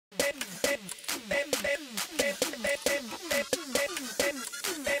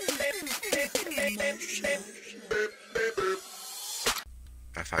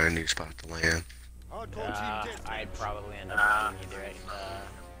find a new spot to land. I'd probably end up landing either at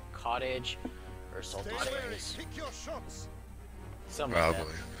Cottage or Salty Springs. Something like that.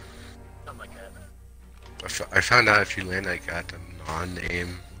 Probably. I found out if you land like at the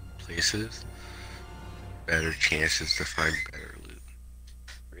non-name places, better chances to find better loot.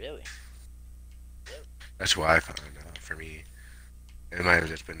 Really? That's what I found out for me. It might have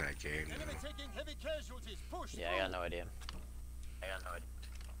just been that game. Yeah, I got no idea.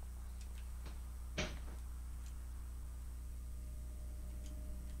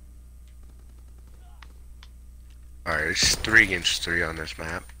 Alright, it's 3 against 3 on this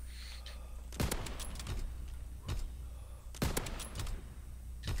map.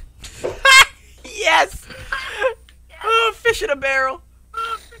 Yes! Oh, fish in a barrel.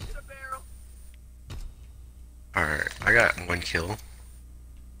 Alright, I got 1 kill.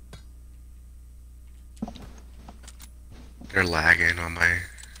 They're lagging on my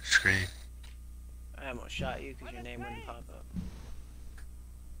screen. I almost shot you because your name wouldn't pop up.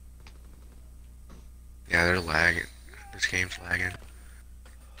 Yeah, they're lagging. This game's lagging.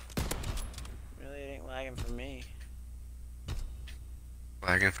 Really, it ain't lagging for me.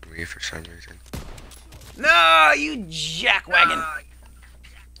 Lagging for me for some reason. No, you jackwagon!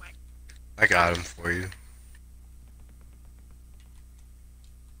 I got him for you.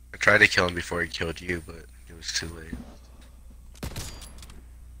 I tried to kill him before he killed you, but it was too late.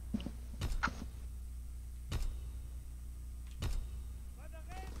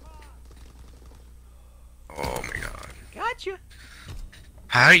 Oh my god. Gotcha.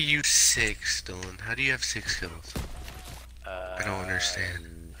 How are you 6, Dylan? How do you have 6 kills? I don't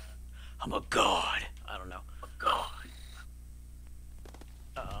understand. I'm a god. I don't know. A god.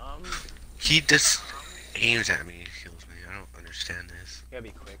 He just aims at me and kills me. I don't understand this. You gotta be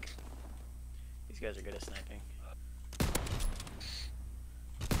quick. These guys are good at sniping.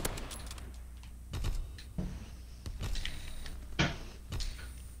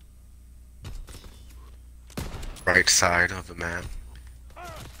 Right side of the map.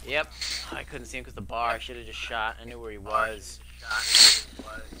 Yep. I couldn't see him because the bar. I should have just shot. I knew where he was.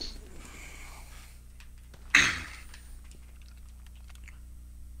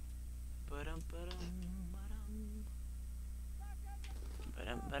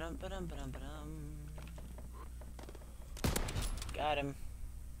 Got him.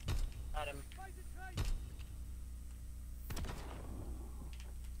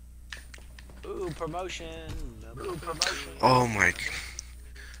 Ooh, promotion. Ooh, promotion. Oh my.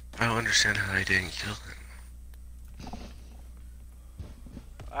 I don't understand how I didn't kill him.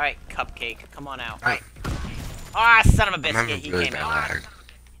 Alright, Cupcake. Come on out. Ah, son of a I'm biscuit. having He really came bad out. lag.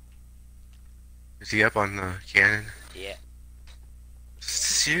 Is he up on the cannon? Yeah.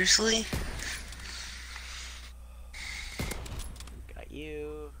 Seriously? Got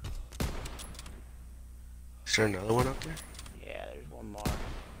you. Is there another one up there? Yeah, there's one more.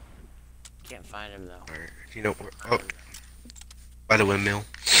 Can't find him though. Alright, you know where? Oh, by the windmill,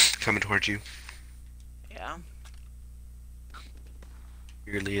 coming towards you. Yeah.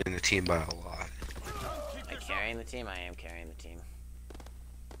 You're leading the team by a lot. Am I carrying the team? I am carrying the team.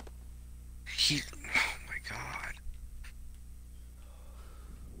 Oh my god.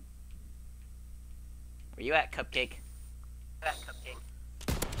 Where you at, Cupcake?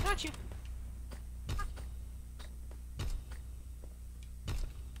 Got you.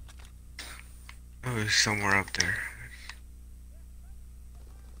 Oh, he's somewhere up there.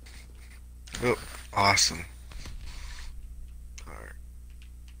 Oh, awesome. Alright.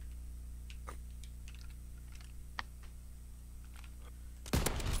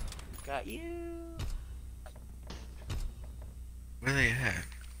 Got you. Where are they at?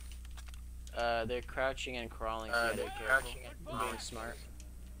 They're crouching and crawling, so they're careful. They're being smart.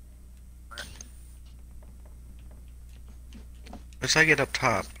 Once I get up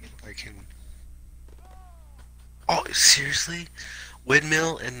top, I can... Oh, seriously?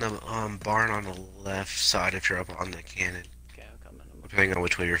 Windmill and the barn on the left side if you're up on the cannon. Okay, I'm coming. Depending on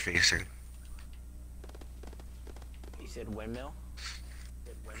which way you're facing. You said windmill?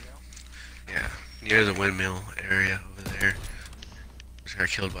 Yeah, near the windmill area over there. Just got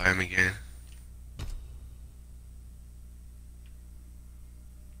killed by him again.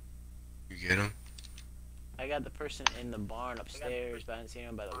 You get him? I got the person in the barn upstairs, but I didn't see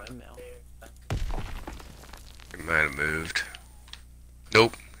him by the windmill. He might have moved.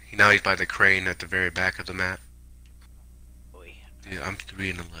 Nope. Now he's by the crane at the very back of the map. Boy. Dude, I'm 3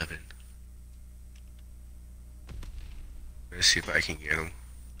 and 11. Let's see if I can get him.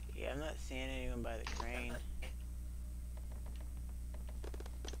 Yeah, I'm not seeing anyone by the crane.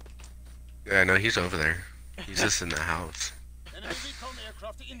 Yeah, no, he's over there. He's just in the house.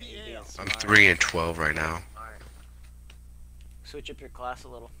 I'm 3 and 12 right now. Switch up your class a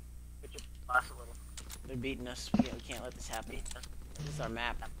little. They're beating us. We can't let this happen. This is our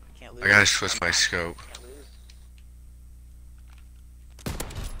map. We can't lose. I gotta switch my scope.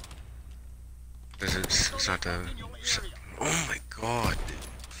 It's not the... Oh my god, dude.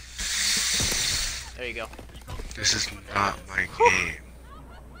 There you go. This is not my game.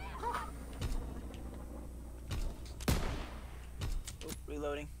 Oop,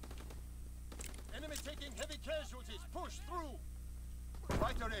 reloading. Enemy taking heavy casualties. Push through.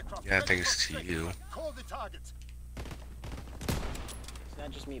 Fighter aircraft. Yeah, thanks to you. Call the target. It's not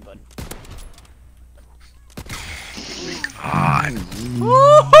just me, bud. God.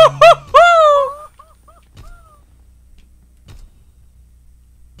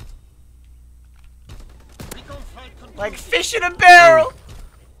 Like fish in a barrel!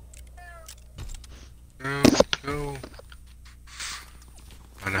 No, no.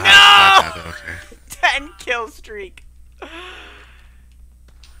 Oh, no! No! Okay. 10 kill streak.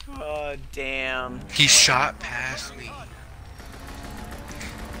 Oh, damn. He shot past me.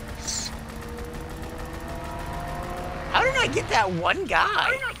 How did I get that one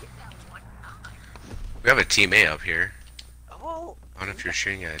guy? We have a teammate up here. Oh. I don't know if you're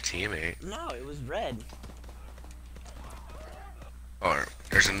shooting at a teammate. No, it was red. Or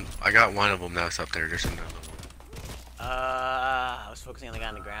there's an. I got one of them that's up there. There's another one. I was focusing on the guy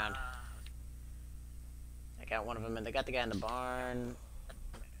on the ground. I got one of them, and they got the guy in the barn.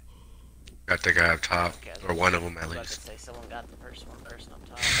 Got the guy up top, Okay, or one of them at I was about least. to say someone got the one person up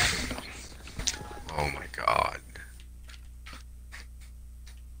top. Oh my god.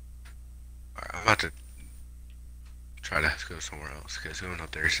 Alright, I'm about to try to go somewhere else because going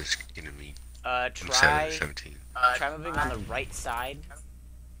up there is just getting me. I'm Try 17. try moving on the right side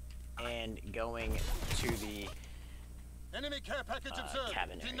and going to the Enemy care package observed.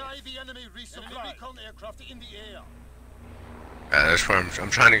 cabin area. Deny the enemy resupply. Enemy recon aircraft in the air. Yeah, that's where I'm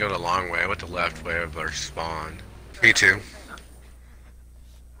trying to go the long way. I went the left way of our spawn. Me too.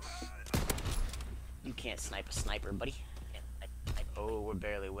 You can't snipe a sniper, buddy. Oh, we're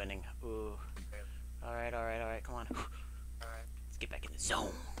barely winning. Ooh. Alright, alright, alright, come on. Let's get back in the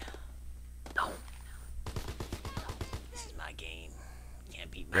zone. This is my game.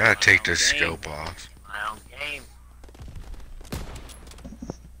 Can't beat I my gotta take own this game. scope off. My own game.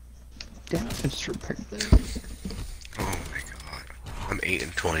 Damn, it's repetitive. Oh my god. I'm 8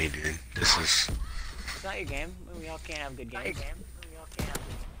 and 20, dude. This is. It's not your game. We all can't have good games.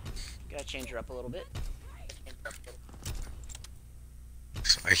 Gotta change her up a little bit.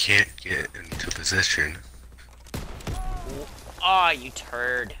 I can't get into position. Oh, you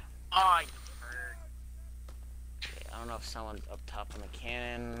turd. Okay, I don't know if someone's up top on the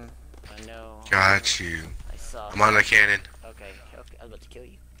cannon. I know. Got you. I saw. I'm on the cannon. Okay, okay, I was about to kill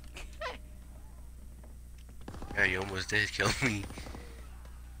you. Yeah, you almost did kill me.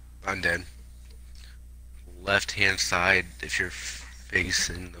 I'm dead. Left hand side if you're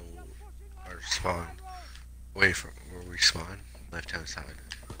facing our spawn. Away from where we spawn. Left hand side.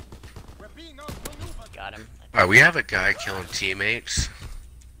 Got him. Alright, we have a guy killing teammates.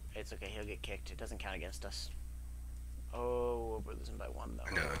 It's okay, he'll get kicked. It doesn't count against us. Oh, we're losing by one though.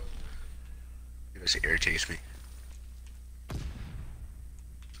 I know. It just irritates me.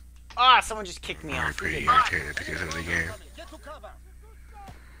 Ah, someone just kicked me I'm off. pretty irritated because of the game.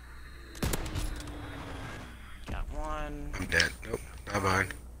 Got one. I'm dead. Nope, not mine.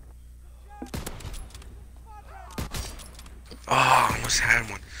 Oh, I almost had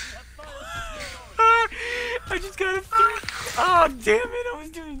one. I just got a three. Oh, damn it, I was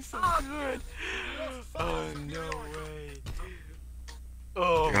doing so good. Oh, no way.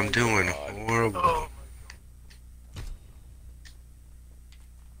 Oh, I'm doing horrible.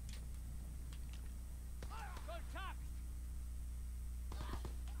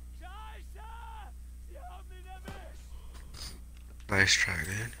 Nice try,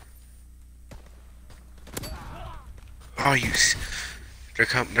 dude. Oh,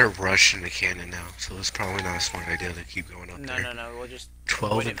 they're rushing the cannon now, so it's probably not a smart idea to keep going up no, there. No, no, we'll just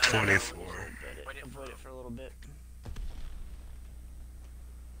 12 and 24. Avoid it for a little bit.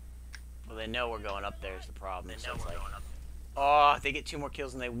 Well, they know we're going up there is the problem. So it's like, oh, if they get 2 more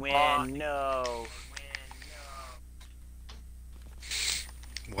kills and they win. No.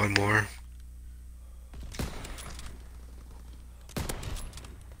 One more.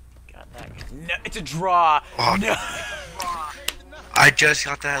 Got that. No, it's a draw. Oh, no. I just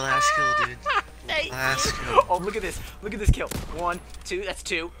got that last kill, dude. Last kill. Oh, look at this. Look at this kill. 1, 2, that's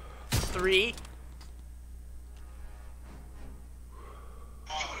 2. 3.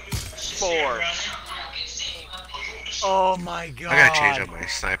 4. Oh my god. I gotta change up my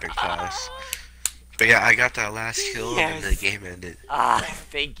sniping class. But yeah, I got that last kill and then the Yes. game ended. Ah,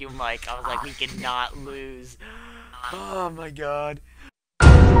 thank you, Mike. I was like, we cannot lose. Oh my god.